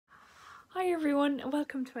Hi everyone and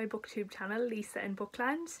welcome to my booktube channel, Lisa in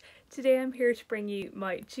Bookland. Today I'm here to bring you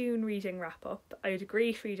my June reading wrap up. I had a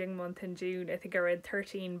great reading month in June. I think I read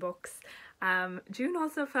 13 books. June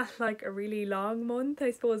also felt like a really long month, I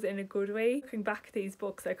suppose, in a good way. Looking back at these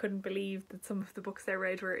books, I couldn't believe that some of the books I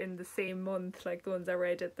read were in the same month, like the ones I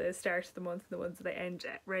read at the start of the month and the ones that I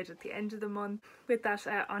read at the end of the month. With that,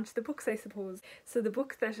 onto the books, I suppose. So the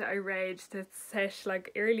book that I read that's set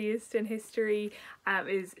like earliest in history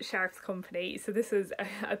is Sharpe's Company. So this was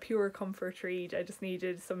a pure comfort read. I just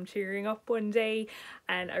needed some cheering up one day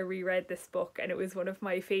and I reread this book, and it was one of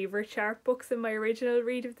my favourite Sharpe books in my original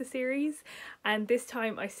read of the series. And this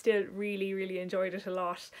time I still really enjoyed it a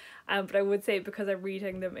lot, but I would say because I'm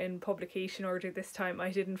reading them in publication order this time,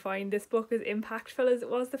 I didn't find this book as impactful as it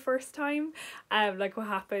was the first time. Like what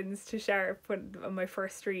happens to Sharpe on my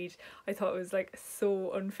first read, I thought it was like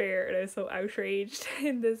so unfair and I was so outraged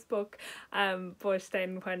in this book, but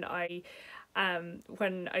then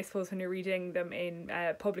when I suppose when you're reading them in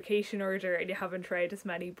publication order and you haven't read as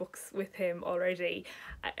many books with him already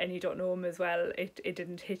and you don't know him as well, it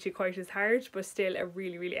didn't hit you quite as hard, but still a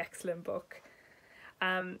really excellent book.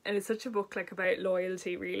 And it's such a book like about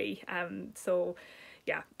loyalty really, so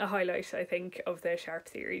yeah, a highlight I think of the Sharpe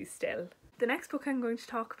series still. The next book I'm going to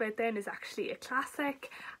talk about then is actually a classic.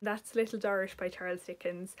 That's Little Dorrit by Charles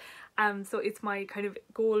Dickens. So it's my kind of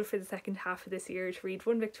goal for the second half of this year to read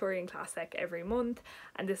one Victorian classic every month,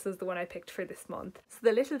 and this was the one I picked for this month. So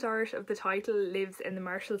the Little Dorrit of the title lives in the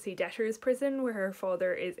Marshalsea debtors prison where her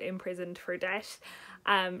father is imprisoned for debt.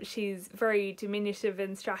 She's very diminutive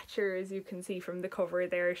in stature, as you can see from the cover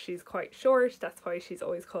there. She's quite short, that's why she's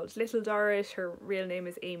always called Little Dorrit. Her real name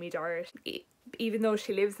is Amy Dorrit. Even though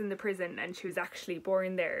she lives in the prison and she was actually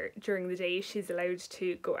born there, during the day she's allowed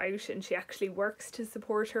to go out and she actually works to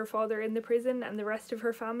support her father in the prison and the rest of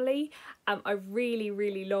her family. I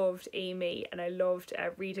really loved Amy and I loved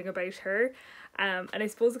reading about her. And I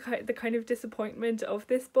suppose the kind of disappointment of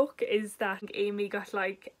this book is that Amy got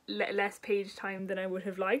like less page time than I would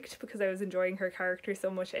have liked, because I was enjoying her character so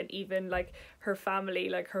much, and even like her family,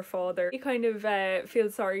 like her father, you kind of feel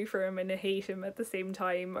sorry for him and hate him at the same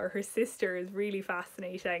time, or her sister is really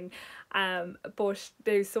fascinating, but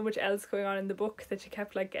there's so much else going on in the book that you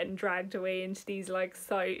kept like getting dragged away into these like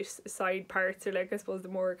side parts, or like I suppose the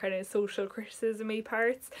more kind of social criticism-y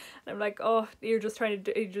parts, and I'm like, oh, you're just trying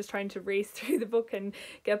to race through the book and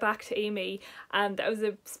get back to Amy. And that was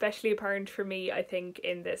especially apparent for me, I think,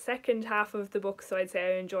 in the second half of the book, so I'd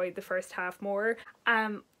say I enjoyed the first half more.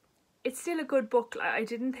 It's still a good book. I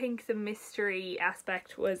didn't think the mystery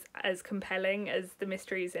aspect was as compelling as the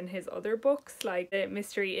mysteries in his other books, like the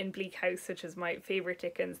mystery in Bleak House, which is my favourite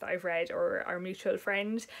Dickens that I've read, or Our Mutual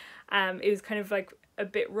Friend. It was kind of like a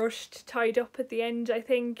bit rushed, tied up at the end, I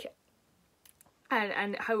think.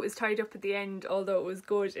 And how it was tied up at the end, although it was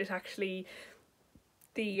good, it actually,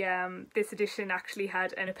 this edition actually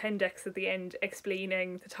had an appendix at the end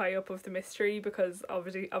explaining the tie-up of the mystery, because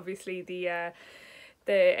obviously the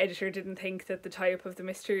editor didn't think that the tie-up of the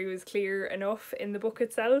mystery was clear enough in the book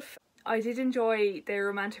itself. I did enjoy the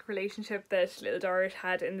romantic relationship that Little Dorrit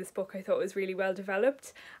had in this book. I thought it was really well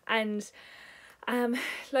developed, and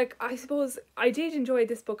like I suppose I did enjoy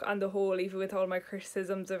this book on the whole, even with all my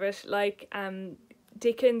criticisms of it. Like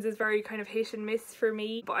Dickens is very kind of hit and miss for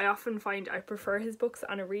me, but I often find I prefer his books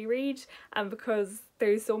on a reread, and because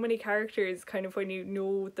there's so many characters kind of when you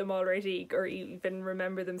know them already or even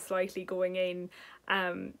remember them slightly going in,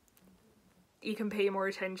 you can pay more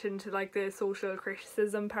attention to like the social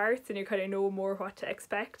criticism parts and you kind of know more what to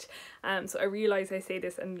expect. So I realise I say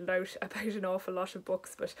this about an awful lot of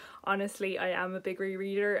books, but honestly I am a big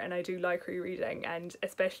rereader and I do like rereading, and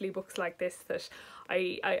especially books like this that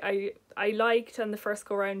I liked on the first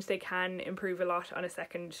go round, they can improve a lot on a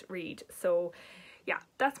second read. So yeah,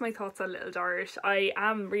 that's my thoughts on Little Dorrit. I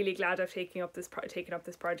am really glad I've taken up this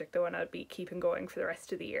project though, and I'll be keeping going for the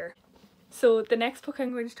rest of the year. So the next book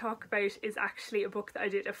I'm going to talk about is actually a book that I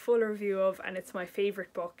did a full review of, and it's my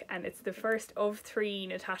favourite book, and it's the first of 3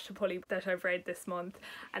 Natasha Pulley that I've read this month,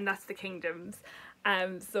 and that's The Kingdoms.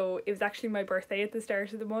 So it was actually my birthday at the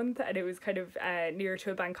start of the month, and it was kind of near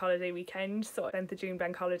to a bank holiday weekend, so I spent the June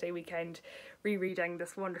bank holiday weekend rereading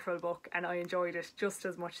this wonderful book, and I enjoyed it just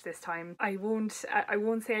as much this time. I won't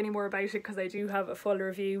say any more about it because I do have a full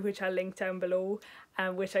review which I'll link down below,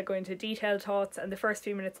 which I go into detailed thoughts, and the first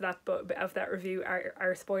few minutes of that review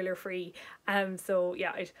are spoiler free. So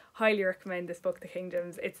yeah, I'd highly recommend this book, The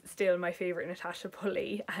Kingdoms. It's still my favourite Natasha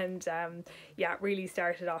Pulley, and yeah, really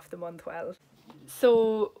started off the month well.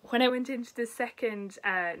 So when I went into the second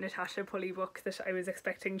Natasha Pulley book that I was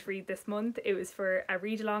expecting to read this month, it was for a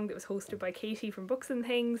read-along that was hosted by Katie from Books and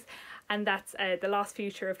Things, and that's The Lost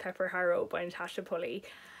Future of Pepperharrow by Natasha Pulley.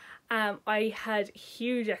 I had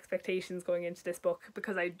huge expectations going into this book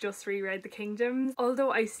because I just reread The Kingdoms,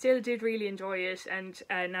 although I still did really enjoy it, and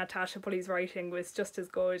Natasha Pulley's writing was just as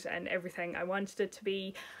good and everything I wanted it to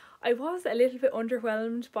be. I was a little bit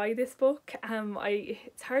underwhelmed by this book.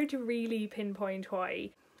 It's hard to really pinpoint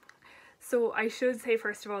why. So I should say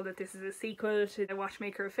first of all that this is a sequel to The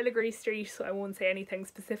Watchmaker of Filigree Street, so I won't say anything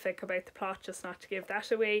specific about the plot, just not to give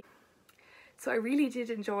that away. So I really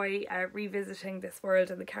did enjoy revisiting this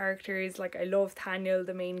world and the characters. Like, I love Thaniel,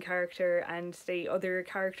 the main character, and the other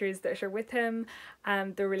characters that are with him.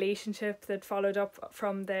 The relationship that followed up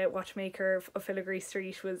from the Watchmaker of Filigree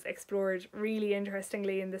Street was explored really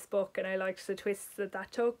interestingly in this book, and I liked the twists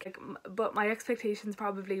that took. But my expectations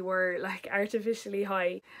probably were like artificially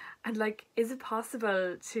high. And like, is it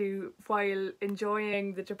possible to, while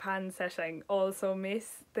enjoying the Japan setting, also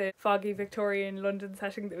miss the foggy Victorian London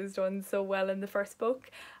setting that was done so well in the first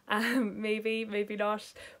book? Maybe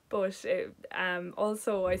not. But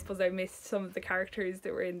also I suppose I missed some of the characters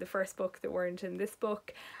that were in the first book that weren't in this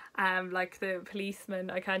book. Like the policeman,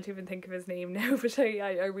 I can't even think of his name now, but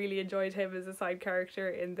I really enjoyed him as a side character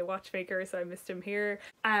in The Watchmaker, so I missed him here.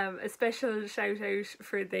 A special shout out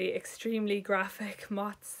for the extremely graphic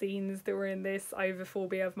moth scenes that were in this. I have a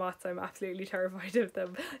phobia of moths, I'm absolutely terrified of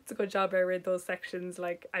them. It's a good job I read those sections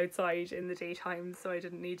like outside in the daytime, so I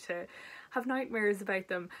didn't need to have nightmares about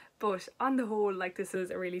them. But on the whole, like, this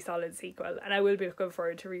is a really solid sequel, and I will be looking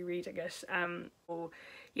forward to rereading it. So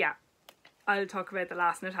yeah, I'll talk about the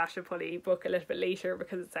last Natasha Pulley book a little bit later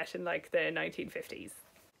because it's set in like the 1950s.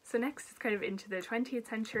 So next is kind of into the 20th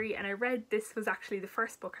century, and this was actually the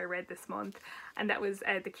first book I read this month, and that was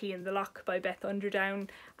The Key in the Lock by Beth Underdown.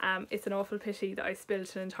 It's an awful pity that I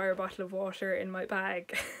spilt an entire bottle of water in my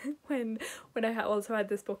bag when I also had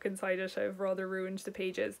this book inside it. I've rather ruined the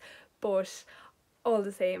pages, but all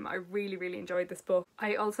the same, I really enjoyed this book.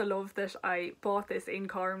 I also love that I bought this in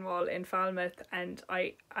Cornwall in Falmouth, and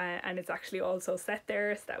it's actually also set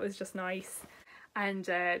there, so that was just nice. And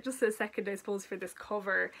just a second, I suppose, for this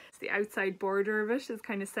cover, the outside border of it is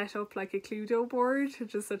kind of set up like a Cluedo board,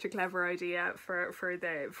 which is such a clever idea for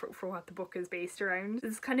what the book is based around.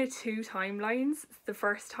 There's kind of two timelines. The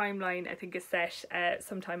first timeline I think is set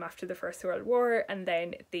sometime after the First World War, and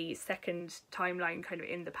then the second timeline kind of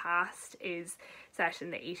in the past is set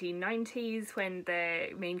in the 1890s when the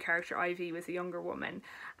main character Ivy was a younger woman.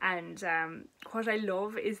 And what I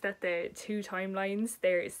love is that the two timelines,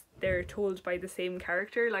 they're told by the same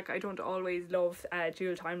character. Like, I don't always love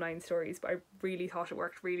dual timeline stories, but I really thought it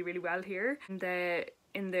worked really well here. In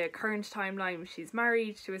the current timeline, she's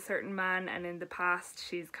married to a certain man, and in the past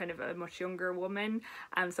she's kind of a much younger woman,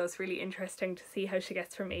 so it's really interesting to see how she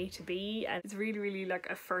gets from A to B, and it's really like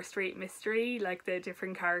a first-rate mystery. Like, the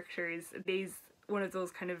different characters, one of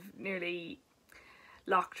those kind of nearly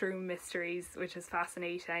locked room mysteries, which is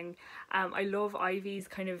fascinating. I love Ivy's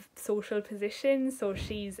kind of social position. So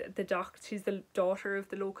she's the daughter of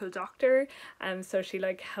the local doctor, so she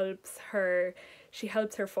like helps her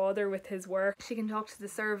father with his work. She can talk to the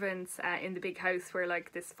servants in the big house where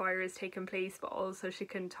like this fire is taking place, but also she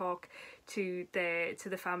can talk to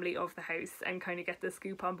the family of the house and kind of get the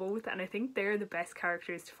scoop on both. And I think they're the best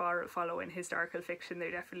characters to follow in historical fiction.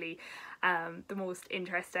 They're definitely the most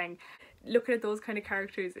interesting. Looking at those kind of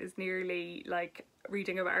characters is nearly like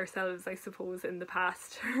reading about ourselves, I suppose, in the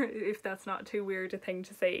past, if that's not too weird a thing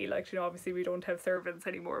to say. Like, you know, obviously we don't have servants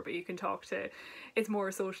anymore, but you can it's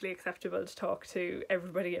more socially acceptable to talk to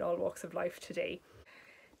everybody in all walks of life today.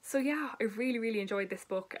 So yeah, I really enjoyed this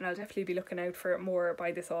book, and I'll definitely be looking out for more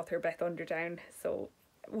by this author, Beth Underdown, so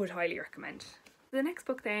would highly recommend. The next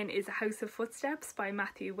book then is A House of Footsteps by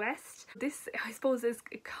Mathew West. This, I suppose, is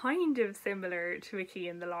kind of similar to A Key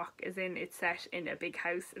in the Lock, as in it's set in a big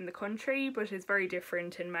house in the country, but is very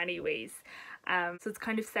different in many ways. So it's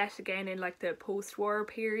kind of set again in like the post-war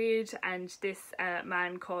period, and this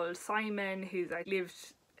man called Simon, who's like lived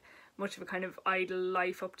much of a kind of idle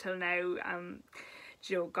life up till now,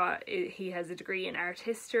 he has a degree in art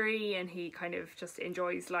history and he kind of just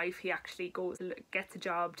enjoys life. He actually gets a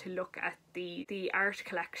job to look at the art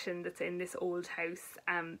collection that's in this old house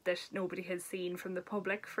that nobody has seen from the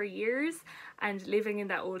public for years, and living in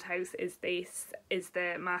that old house is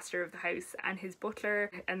the master of the house and his butler,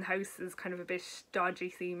 and the house is kind of a bit dodgy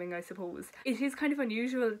seeming, I suppose. It is kind of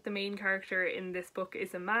unusual that the main character in this book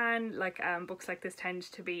is a man. Like books like this tend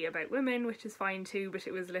to be about women, which is fine too, but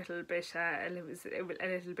it was a little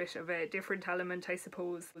bit of a different element, I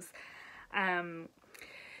suppose.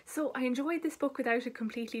 So I enjoyed this book without it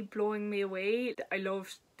completely blowing me away. I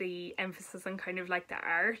loved the emphasis on kind of like the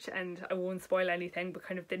art, and I won't spoil anything, but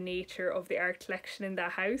kind of the nature of the art collection in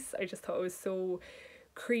that house. I just thought it was so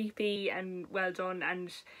creepy and well done,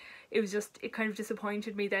 and it kind of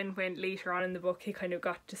disappointed me then when later on in the book he kind of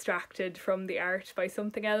got distracted from the art by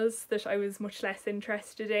something else that I was much less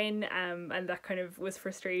interested in, and that kind of was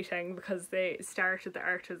frustrating because the start of the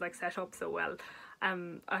art was like set up so well.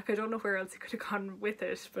 Like I don't know where else he could have gone with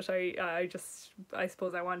it, but I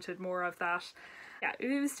suppose I wanted more of that. Yeah,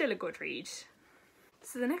 it was still a good read.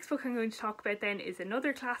 So the next book I'm going to talk about then is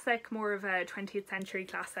another classic, more of a 20th century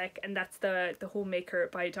classic, and that's the Homemaker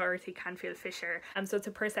by Dorothy Canfield Fisher. So it's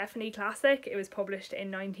a Persephone classic. It was published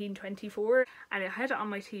in 1924, and I had it on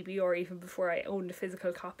my TBR even before I owned a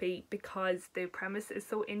physical copy because the premise is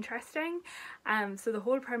so interesting. So the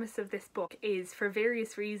whole premise of this book is, for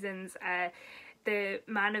various reasons, the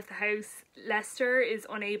man of the house, Lester, is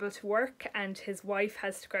unable to work and his wife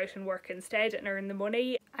has to go out and work instead and earn the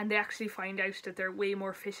money, and they actually find out that they're way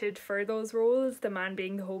more fitted for those roles, the man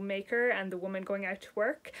being the homemaker and the woman going out to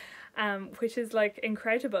work, which is like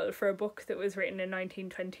incredible for a book that was written in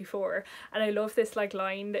 1924. And I love this like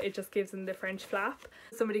line that it just gives them the French flap.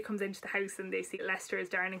 Somebody comes into the house and they see Lester is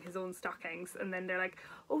darning his own stockings, and then they're like,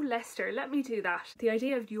 "Oh Lester, let me do that. The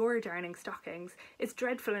idea of your darning stockings, it's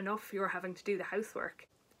dreadful enough you're having to do the housework."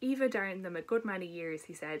 "Eva darned them a good many years,"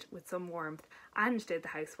 he said with some warmth, "and did the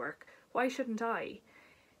housework. Why shouldn't I?"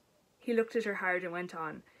 He looked at her hard and went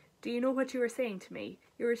on, "Do you know what you were saying to me?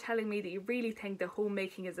 You were telling me that you really think that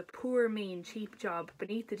homemaking is a poor, mean, cheap job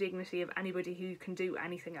beneath the dignity of anybody who can do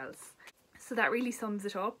anything else." So that really sums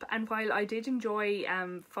it up. And while I did enjoy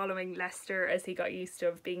following Lester as he got used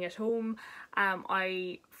to being at home,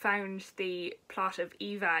 I found the plot of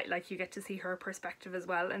Eva, like you get to see her perspective as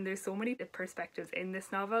well, and there's so many perspectives in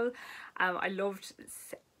this novel. I loved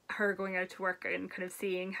her going out to work and kind of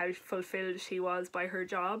seeing how fulfilled she was by her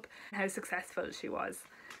job and how successful she was.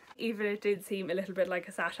 Even it did seem a little bit like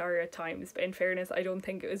a satire at times, but in fairness I don't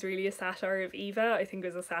think it was really a satire of Eva. I think it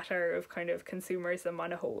was a satire of kind of consumerism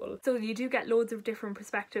on a whole. So you do get loads of different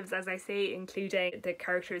perspectives, as I say, including the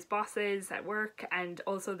characters' bosses at work and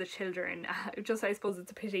also the children. Just I suppose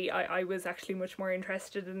it's a pity I was actually much more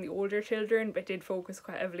interested in the older children, but did focus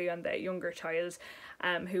quite heavily on the younger child,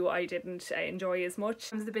 who I didn't enjoy as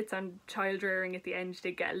much. The bits on child rearing at the end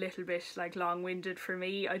did get a little bit like long-winded for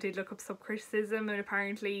me. I did look up some criticism, and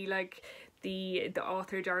apparently like the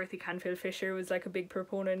author Dorothy Canfield Fisher was like a big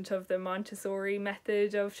proponent of the Montessori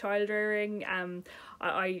method of child rearing.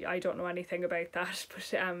 I don't know anything about that,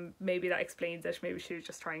 but maybe that explains it. Maybe she was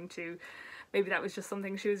just maybe that was just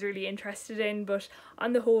something she was really interested in. But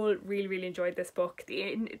on the whole, really enjoyed this book.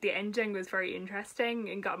 The ending was very interesting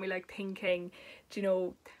and got me like thinking, do you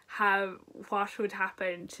know, what would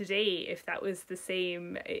happen today if that was the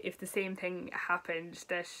same thing happened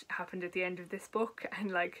that happened at the end of this book,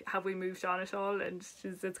 and like have we moved on at all? And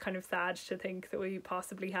it's kind of sad to think that we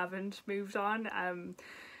possibly haven't moved on.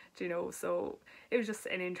 Do you know, so it was just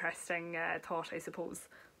an interesting thought, I suppose.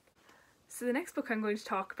 So the next book I'm going to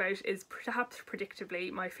talk about is perhaps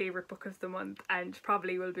predictably my favourite book of the month, and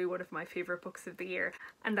probably will be one of my favourite books of the year,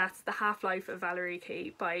 and that's The Half-Life of Valery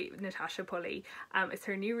K by Natasha Pulley. It's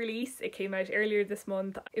her new release. It came out earlier this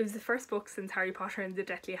month. It was the first book since Harry Potter and the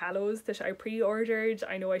Deathly Hallows that I pre-ordered.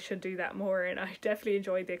 I know I should do that more, and I definitely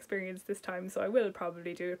enjoyed the experience this time, so I will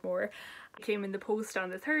probably do it more. It came in the post on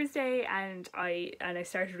the Thursday, and I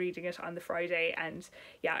started reading it on the Friday, and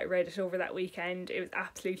yeah, I read it over that weekend. It was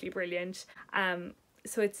absolutely brilliant.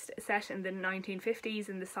 So it's set in the 1950s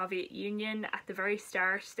in the Soviet Union. At the very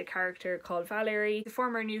start, the character called Valery, the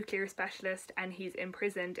former nuclear specialist, and he's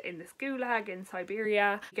imprisoned in this gulag in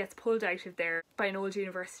Siberia. He gets pulled out of there by an old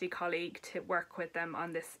university colleague to work with them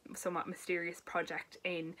on this somewhat mysterious project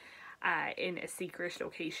in a secret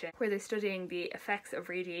location where they're studying the effects of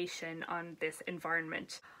radiation on this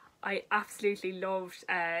environment. I absolutely loved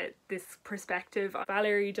this perspective.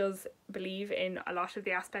 Valery does believe in a lot of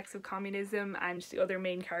the aspects of communism, and the other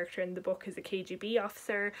main character in the book is a KGB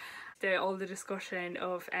officer. All the discussion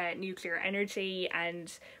of nuclear energy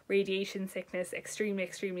and radiation sickness,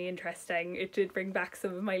 extremely interesting. It did bring back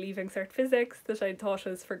some of my Leaving Cert physics that I thought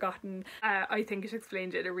was forgotten. I think it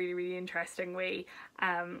explained it in a really interesting way.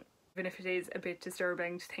 Even if it is a bit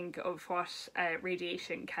disturbing to think of what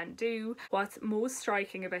radiation can do. What's most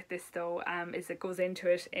striking about this though is it goes into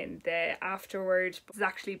it in the afterword. It's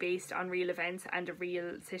actually based on real events and a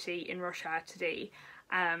real city in Russia today.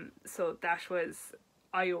 So that was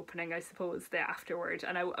eye-opening, I suppose, the afterward,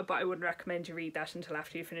 but I wouldn't recommend you read that until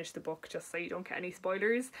after you finish the book, just so you don't get any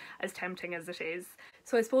spoilers, as tempting as it is.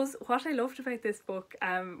 So I suppose what I loved about this book,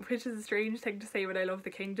 which is a strange thing to say when I love The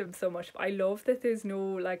Kingdom so much, but I love that there's no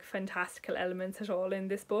like fantastical elements at all in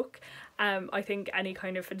this book. I think any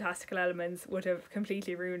kind of fantastical elements would have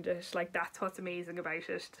completely ruined it. Like, that's what's amazing about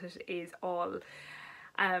it,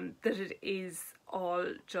 that it is all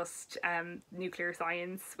just nuclear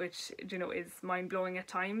science, which, you know, is mind-blowing at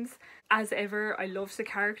times. As ever, I loved the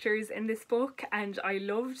characters in this book, and I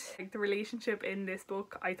loved the relationship in this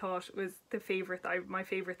book. I thought it was my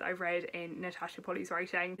favourite that I've read in Natasha Pulley's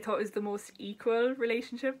writing. I thought it was the most equal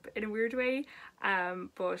relationship in a weird way,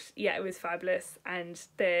 but yeah, it was fabulous. And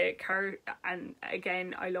and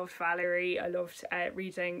again, I loved Valery. I loved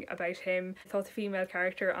reading about him. I thought the female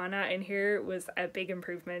character Anna in here was a big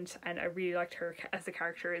improvement, and I really liked her as a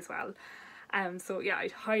character as well. So yeah,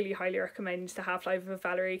 I'd highly recommend The Half-Life of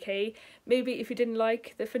Valery K. Maybe if you didn't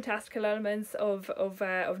like the fantastical elements of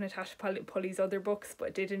Natasha Pulley's other books,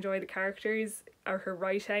 but did enjoy the characters or her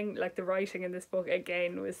writing, like the writing in this book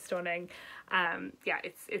again was stunning. Yeah,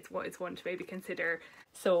 it's one to maybe consider.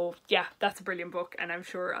 So yeah, that's a brilliant book, and I'm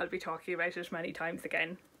sure I'll be talking about it many times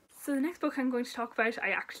again. So the next book I'm going to talk about I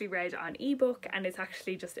actually read on ebook, and it's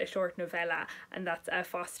actually just a short novella, and that's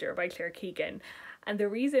Foster by Claire Keegan. And the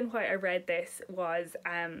reason why I read this was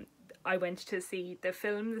I went to see the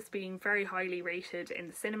film that's being very highly rated in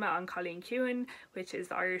the cinema on Colleen Kewan, which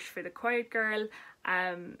is Irish for the Quiet Girl,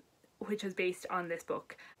 which is based on this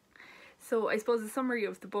book. So I suppose the summary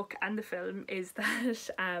of the book and the film is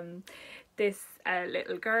that this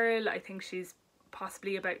little girl, I think she's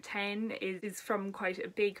possibly about 10, is from quite a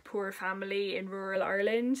big poor family in rural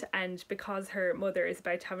Ireland, and because her mother is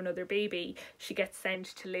about to have another baby, she gets sent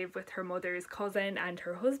to live with her mother's cousin and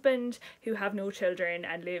her husband, who have no children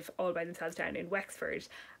and live all by themselves down in Wexford.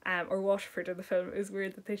 Or Waterford in the film. It was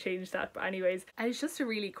weird that they changed that, but anyways. And it's just a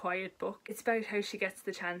really quiet book. It's about how she gets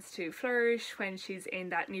the chance to flourish when she's in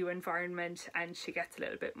that new environment, and she gets a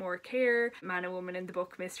little bit more care. Man and woman in the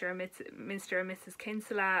book, Mr. and Mrs.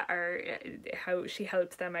 Kinsella, are how she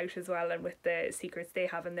helps them out as well, and with the secrets they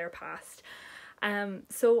have in their past.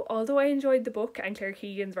 So although I enjoyed the book and Claire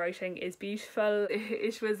Keegan's writing is beautiful,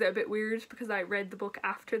 it was a bit weird because I read the book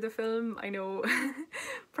after the film. I know,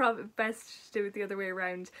 probably best to do it the other way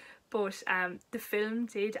around, but the film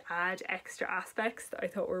did add extra aspects that I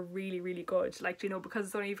thought were really good. Like, you know, because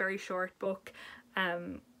it's only a very short book,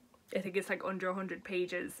 I think it's like under 100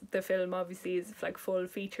 pages. The film obviously is like full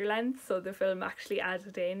feature length, so the film actually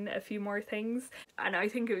added in a few more things, and I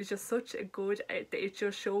think it was just such a good, it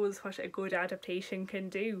just shows what a good adaptation can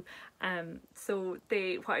do. So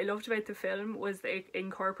what I loved about the film was they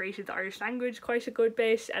incorporated the Irish language quite a good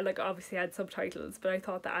bit, and like obviously had subtitles, but I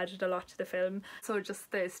thought that added a lot to the film. So just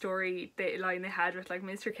the story, the line they had with like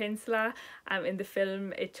Mr. Kinsella in the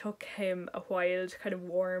film, it took him a while to kind of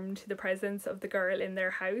warm to the presence of the girl in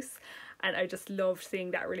their house, and I just loved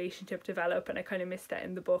seeing that relationship develop, and I kind of missed that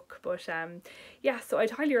in the book. But yeah, so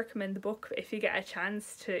I'd highly recommend the book if you get a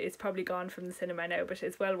chance to. It's probably gone from the cinema now, but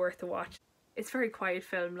it's well worth a watch. It's a very quiet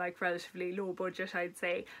film, like relatively low budget I'd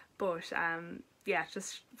say, but yeah, it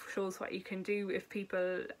just shows what you can do if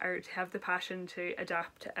people are to have the passion to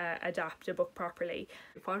adapt a book properly.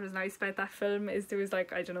 What was nice about that film is there was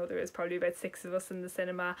like, I don't know, there was probably about 6 of us in the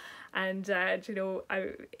cinema, and you know,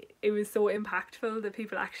 it was so impactful that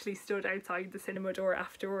people actually stood outside the cinema door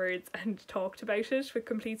afterwards and talked about it with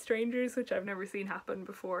complete strangers, which I've never seen happen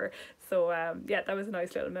before. So yeah, that was a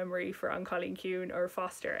nice little memory for Colleen Kewan, or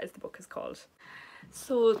Foster as the book is called.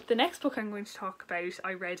 So the next book I'm going to talk about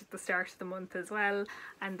I read at the start of the month as well,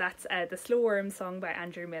 and that's The Slowworm song by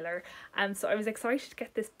Andrew Miller. So I was excited to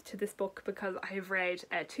get this book because I have read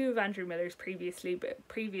 2 of Andrew Miller's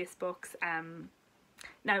previous books.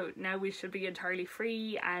 Now We Should Be Entirely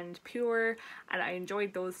Free and Pure, and I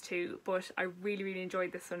enjoyed those 2, but I really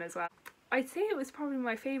enjoyed this one as well. I'd say it was probably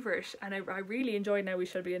my favourite, and I really enjoyed Now We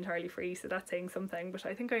Shall Be Entirely Free, so that's saying something, but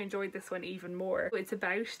I think I enjoyed this one even more. It's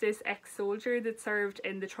about this ex-soldier that served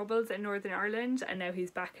in the Troubles in Northern Ireland, and now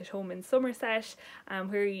he's back at home in Somerset,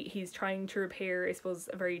 where he's trying to repair, I suppose,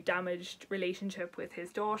 a very damaged relationship with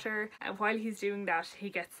his daughter. And while he's doing that, he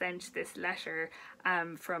gets sent this letter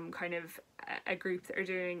from kind of a group that are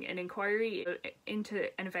doing an inquiry into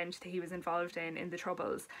an event that he was involved in the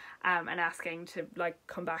Troubles, and asking to like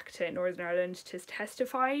come back to Northern Ireland to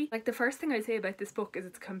testify. Like, the first thing I'd say about this book is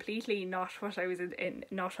it's completely not what I was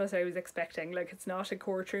not what I was expecting. Like, it's not a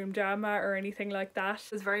courtroom drama or anything like that.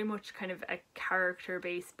 It's very much kind of a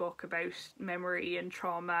character-based book about memory and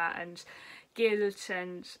trauma and guilt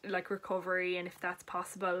and like recovery, and if that's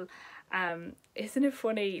possible. Isn't it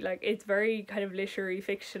funny, like, it's very kind of literary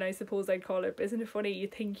fiction, I suppose I'd call it, but isn't it funny, you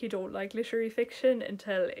think you don't like literary fiction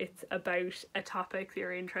until it's about a topic that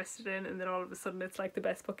you're interested in, and then all of a sudden it's like the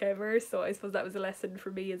best book ever. So I suppose that was a lesson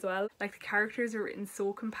for me as well. Like, the characters are written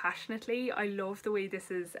so compassionately. I love the way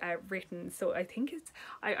this is written. So I think it's,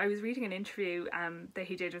 I was reading an interview that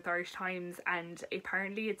he did with Irish Times, and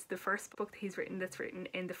apparently it's the first book that he's written that's written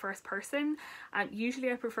in the first person, and usually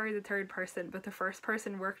I prefer the third person, but the first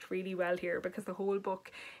person worked really well here because the whole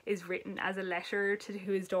book is written as a letter to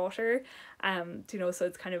his daughter, you know, so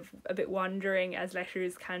it's kind of a bit wandering as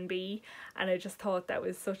letters can be, and I just thought that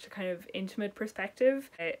was such a kind of intimate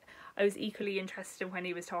perspective. I was equally interested when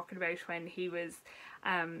he was talking about when he was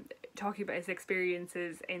talking about his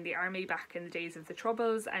experiences in the army back in the days of the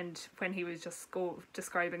Troubles, and when he was just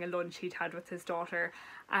describing a lunch he'd had with his daughter,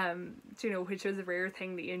 you know, which was a rare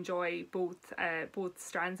thing that you enjoy both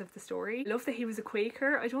strands of the story. I love that he was a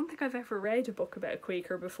Quaker. I don't think I've ever read a book about a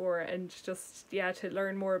Quaker before, and just, yeah, to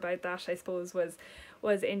learn more about that, I suppose,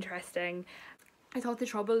 was interesting. I thought the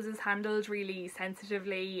Troubles is handled really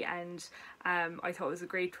sensitively, and I thought it was a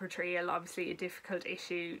great portrayal. Obviously a difficult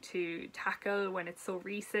issue to tackle when it's so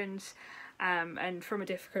recent, and from a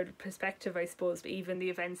difficult perspective, I suppose, but even the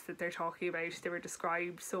events that they're talking about, they were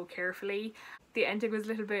described so carefully. The ending was a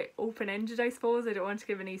little bit open-ended, I suppose. I don't want to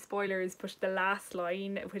give any spoilers, but the last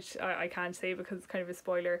line, which I can't say because it's kind of a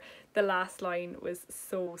spoiler, the last line was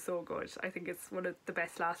so good. I think it's one of the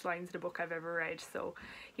best last lines in a book I've ever read, so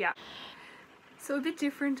yeah. So a bit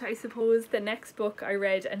different, I suppose. The next book I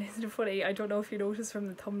read, and isn't it funny, I don't know if you noticed from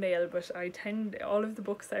the thumbnail, but all of the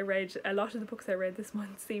books I read, a lot of the books I read this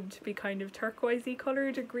month seemed to be kind of turquoisey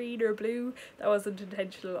coloured or green or blue. That wasn't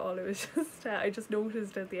intentional at all, it was just, I just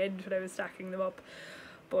noticed at the end when I was stacking them up.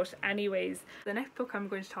 But anyways, the next book I'm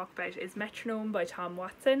going to talk about is Metronome by Tom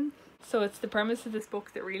Watson. So it's the premise of this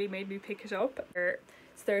book that really made me pick it up.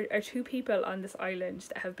 So there are two people on this island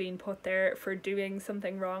that have been put there for doing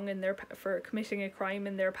something wrong for committing a crime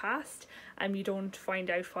in their past, and you don't find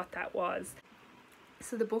out what that was.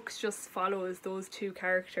 So the book just follows those two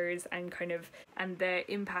characters and the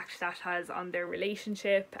impact that has on their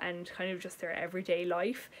relationship and kind of just their everyday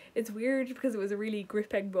life. It's weird because it was a really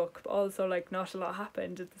gripping book, but also like not a lot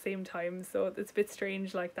happened at the same time, so it's a bit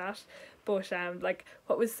strange like that. But like,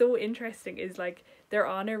 what was so interesting is like they're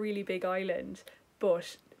on a really big island,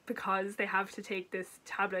 but because they have to take this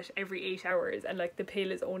tablet every 8 hours, and like the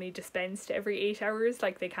pill is only dispensed every 8 hours,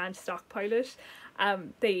 like they can't stockpile it,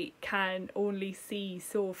 they can only see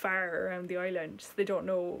so far around the island, so they don't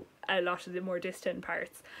know a lot of the more distant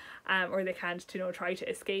parts, or they can't, you know, try to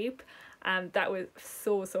escape. That was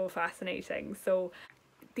so fascinating. So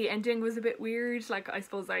the ending was a bit weird. Like, I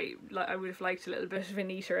suppose I would have liked a little bit of a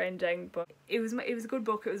neater ending, but it was a good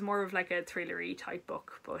book. It was more of like a thrillery type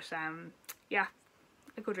book, but yeah,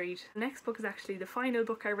 a good read. The next book is actually the final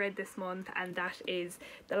book I read this month, and that is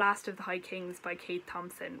The Last of the High Kings by Kate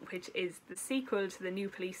Thompson, which is the sequel to The New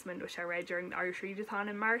Policeman, which I read during the Irish Readathon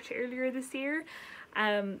in March earlier this year.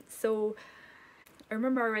 So I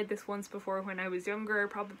remember I read this once before when I was younger,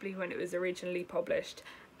 probably when it was originally published,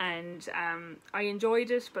 and I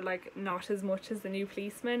enjoyed it, but like not as much as The New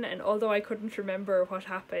Policeman. And although I couldn't remember what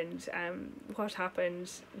happened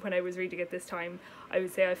when I was reading it this time, I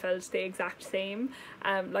would say I felt the exact same.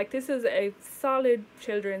 Like, this is a solid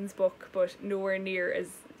children's book, but nowhere near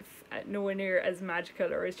as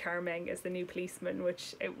magical or as charming as The New Policeman,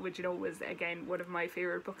 which you know was again one of my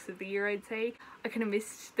favourite books of the year, I'd say. I kind of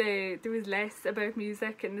missed there was less about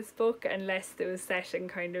music in this book, and less that was set in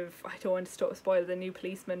kind of, I don't want to spoil The New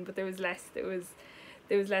Policeman, but there was less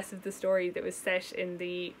of the story that was set in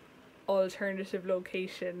the alternative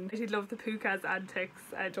location. I did love the Puka's antics.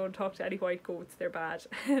 Don't talk to any white goats, they're bad,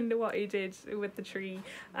 and what he did with the tree,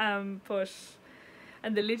 and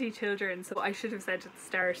the Liddy children. So I should have said at the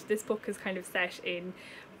start, this book is kind of set in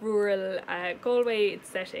rural Galway. It's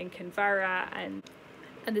set in Kinvara, and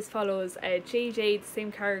And this follows JJ, the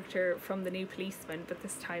same character from the new Policeman, but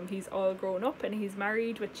this time he's all grown up and he's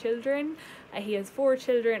married with children. He has 4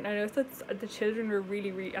 children, and I thought the children were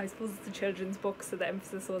really, I suppose it's a children's book, so the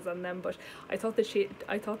emphasis was on them, but I thought the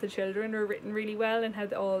children were written really well, and how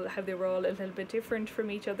they were all a little bit different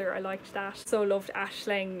from each other. I liked that. So loved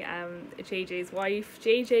Aisling, JJ's wife.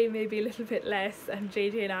 JJ maybe a little bit less, and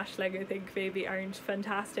JJ and Aisling I think maybe aren't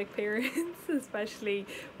fantastic parents, especially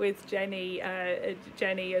with Jenny.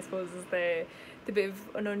 Jenny, I suppose, is the bit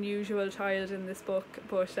of an unusual child in this book,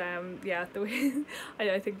 but yeah, the way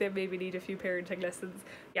I think they maybe need a few parenting lessons.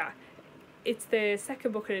 Yeah, it's the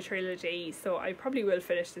second book in a trilogy, so I probably will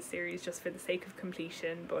finish the series just for the sake of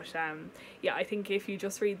completion, but yeah, I think if you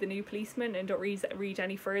just read the new Policeman and don't read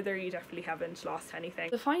any further, you definitely haven't lost anything.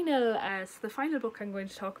 The final book I'm going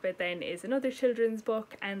to talk about then is another children's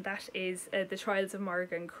book, and that is The Trials of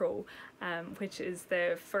Morrigan Crow, which is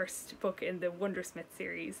the first book in the Wondersmith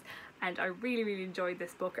series, and I really enjoyed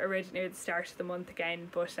this book. I read it near the start of the month again,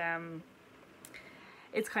 but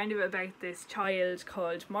it's kind of about this child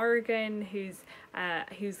called Morrigan who's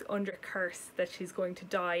under a curse that she's going to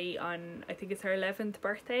die on, I think it's her 11th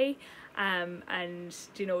birthday, and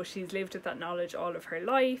you know, she's lived with that knowledge all of her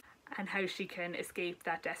life, and how she can escape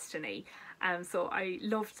that destiny. So I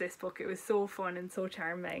loved this book. It was so fun and so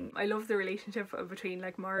charming. I love the relationship between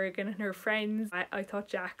like Morrigan and her friends. I thought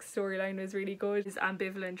Jack's storyline was really good. His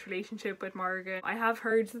ambivalent relationship with Morrigan. I have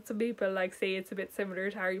heard that some people like say it's a bit similar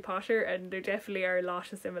to Harry Potter, and there definitely are a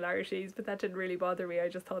lot of similarities, but that didn't really bother me. I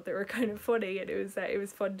just thought they were kind of funny, and it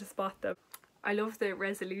was fun to spot them. I love the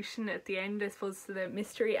resolution at the end, I suppose, to the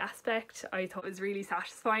mystery aspect. I thought it was really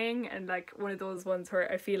satisfying, and like one of those ones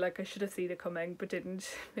where I feel like I should have seen it coming but didn't.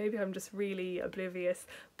 Maybe I'm just really oblivious,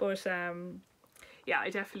 but yeah,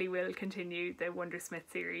 I definitely will continue the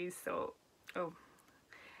Wondersmith series. So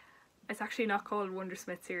it's actually not called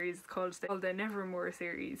Wondersmith series, it's called the Nevermoor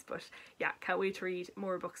series, but yeah, can't wait to read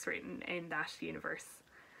more books written in that universe.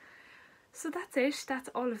 So that's it. That's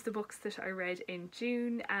all of the books that I read in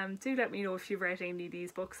June. Do let me know if you've read any of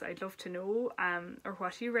these books. I'd love to know, or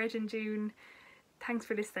what you read in June. Thanks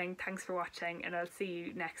for listening, thanks for watching, and I'll see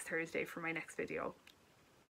you next Thursday for my next video.